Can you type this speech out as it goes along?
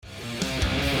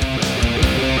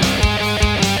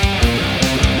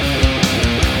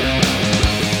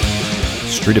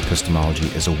street epistemology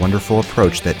is a wonderful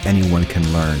approach that anyone can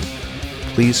learn.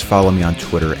 Please follow me on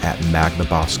Twitter at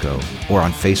MagnaBosco or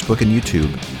on Facebook and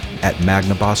YouTube at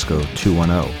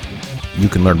MagnaBosco210. You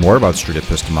can learn more about street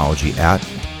epistemology at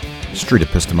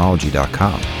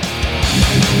streetepistemology.com.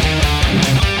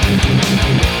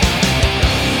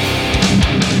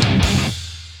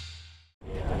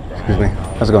 Excuse me.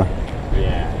 How's it going?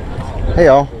 Hey,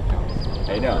 y'all.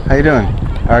 How you doing? How you doing?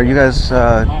 Are you guys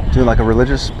doing like a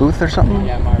religious booth or something?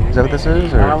 Is that what this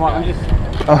is? Or? I'm just...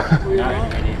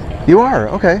 Oh. You are?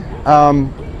 Okay.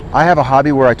 I have a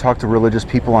hobby where I talk to religious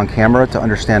people on camera to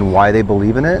understand why they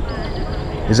believe in it.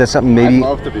 Is that something maybe... I'd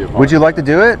love to be a part. Would you like to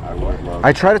do it? I would love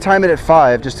I try to time it at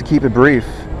 5 just to keep it brief.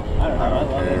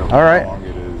 All right. How long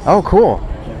it is. Oh, cool.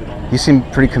 You seem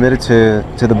pretty committed to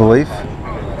the belief.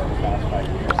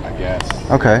 I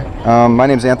guess. Okay. My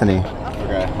name's Anthony.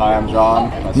 Okay. Hi, I'm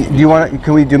John. Do you want to?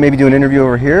 Can we maybe do an interview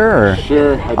over here? Or?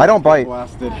 Sure. I don't bite.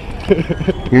 Blasted.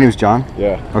 Your name's John?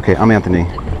 Yeah. Okay, I'm Anthony.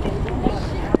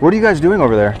 What are you guys doing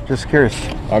over there? Just curious.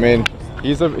 I mean,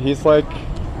 he's like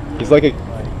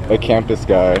a campus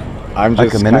guy. I'm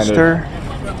just like a minister?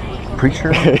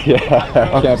 Preacher?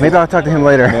 Yeah. Okay, maybe I'll talk to him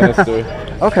later. Minister.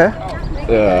 Okay.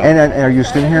 Yeah. And are you a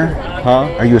student here? Huh?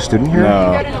 Are you a student here?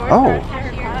 No. Oh.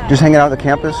 Just hanging out at the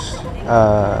campus?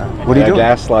 What are you doing?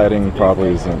 Gaslighting probably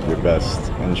isn't your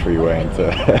best entryway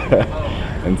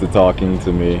into talking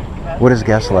to me. What is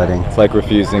gaslighting? It's like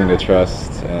refusing to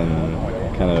trust and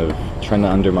kind of trying to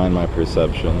undermine my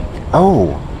perception.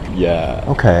 Oh. Yeah.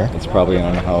 Okay. It's probably an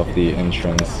unhealthy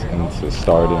entrance into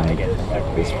starting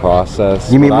this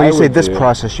process. You mean when you say this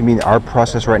process, you mean our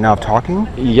process right now of talking?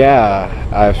 Yeah.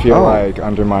 I feel like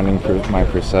undermining my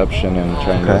perception and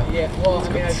trying to...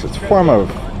 It's a form of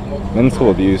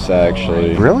mental abuse,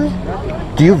 actually. Really?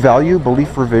 Do you value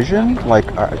belief revision?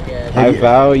 Like, I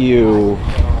value...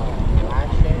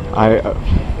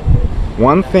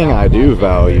 One thing I do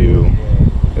value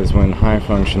is when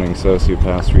high-functioning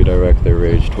sociopaths redirect their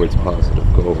rage towards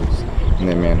positive goals and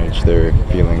they manage their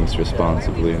feelings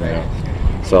responsibly and they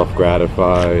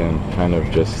self-gratify and kind of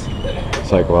just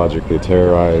psychologically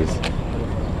terrorize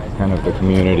kind of the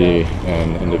community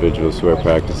and individuals who are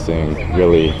practicing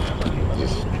really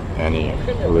just any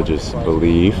religious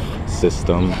belief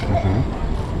system. Mm-hmm.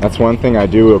 That's one thing I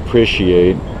do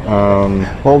appreciate.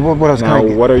 Well, what I was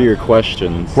what are your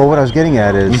questions? Well, what I was getting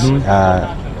at is,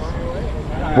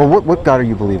 well, what God are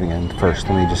you believing in first?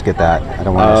 Let me just get that. I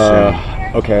don't want to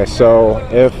assume. Okay, so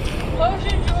if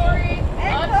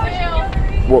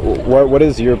what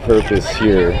is your purpose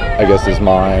here? I guess is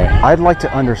my. I'd like to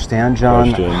understand, John,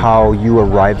 question. How you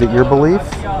arrived at your belief.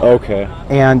 Okay.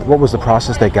 And what was the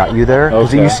process that got you there?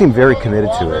 Because you seem very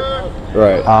committed to it.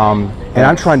 Right. And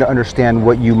I'm trying to understand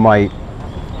what you might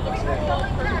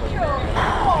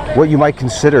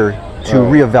consider to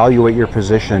reevaluate your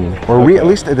position, or at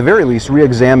least at the very least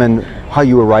re-examine how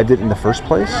you arrived at it in the first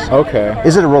place. Okay.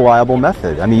 Is it a reliable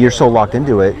method? I mean, you're so locked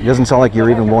into it. It doesn't sound like you're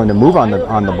even willing to move on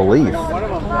the belief.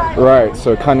 Right.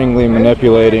 So cunningly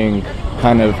manipulating,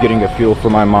 kind of getting a feel for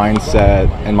my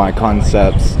mindset and my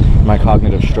concepts, my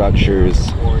cognitive structures,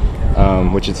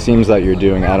 which it seems that you're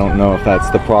doing. I don't know if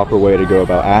that's the proper way to go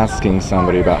about asking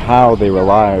somebody about how they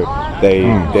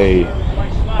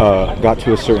got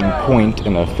to a certain point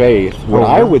in a faith. What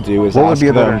I would do is ask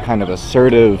them kind of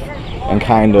assertive and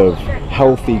kind of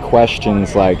healthy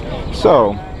questions like,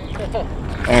 so,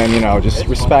 and just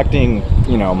respecting,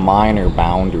 minor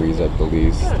boundaries at the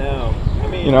least.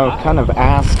 Kind of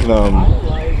ask them,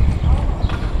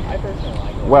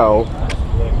 well,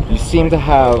 you seem to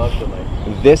have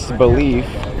this belief,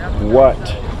 what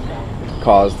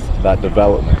caused that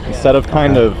development? Instead of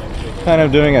kind of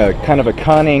doing a kind of a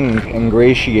cunning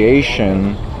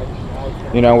ingratiation,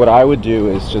 what I would do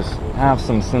is just have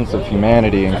some sense of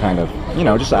humanity and kind of,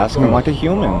 just ask them like a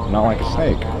human, not like a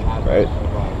snake, right?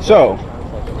 So,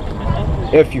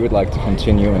 if you would like to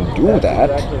continue and do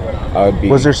that, I would be...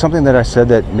 Was there something that I said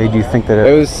that made you think that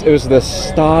it was the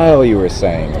style you were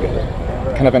saying,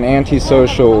 kind of an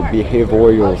antisocial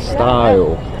behavioral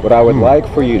style. What I would like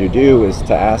for you to do is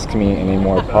to ask me in a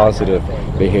more positive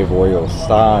behavioral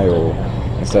style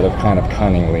instead of kind of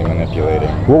cunningly manipulating.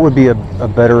 What would be a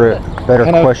better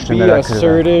kind of question be that I could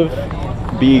assertive,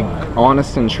 be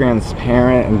honest and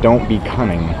transparent, and don't be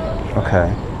cunning. Okay.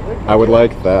 I would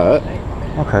like that.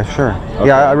 Okay, sure. Okay.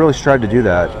 Yeah, I really strive to do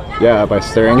that. Yeah, by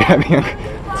staring at me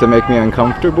to make me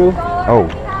uncomfortable. Oh.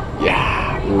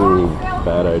 Yeah. Ooh,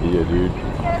 bad idea, dude.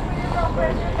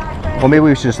 Well, maybe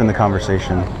we should just end the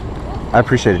conversation. I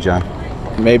appreciate it, John.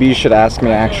 Maybe you should ask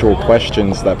me actual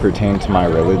questions that pertain to my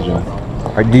religion.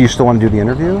 Do you still want to do the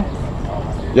interview?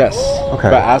 Yes. Okay.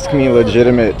 But ask me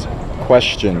legitimate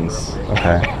questions.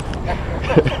 Okay.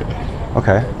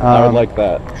 Okay. I would like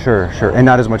that. Sure. And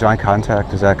not as much eye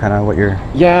contact. Is that kind of what you're?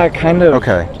 Yeah, kind of.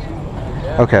 Okay.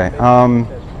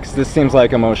 Because this seems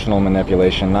like emotional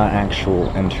manipulation, not actual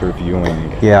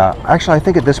interviewing. Yeah. Actually, I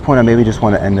think at this point I maybe just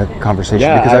want to end the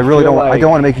conversation because I really don't. I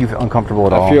don't want to make you uncomfortable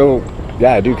at all.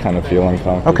 I do kind of feel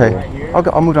uncomfortable. Okay.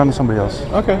 I'll move on to somebody else.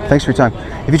 Okay. Thanks for your time.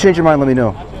 If you change your mind, let me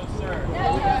know.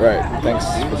 Right. Thanks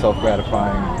for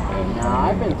self-gratifying.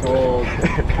 I've been told.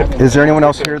 Is there anyone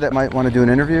else here that might want to do an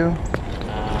interview?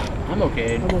 I'm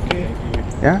okay.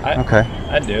 Yeah? Okay.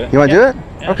 I'd do it. You want to do it?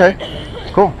 Yeah.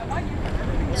 Okay. Cool.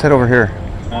 Let's head over here.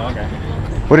 Oh, okay.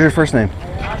 What is your first name?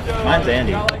 Mine's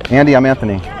Andy. Andy, I'm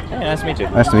Anthony. Hey, nice to meet you.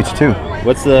 Nice to meet you too.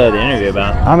 What's the interview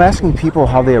about? I'm asking people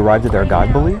how they arrived at their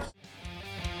God beliefs.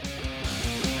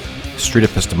 Street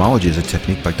Epistemology is a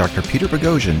technique by Dr. Peter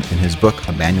Boghossian in his book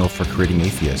A Manual for Creating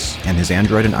Atheists and his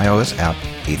Android and iOS app,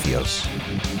 Atheos.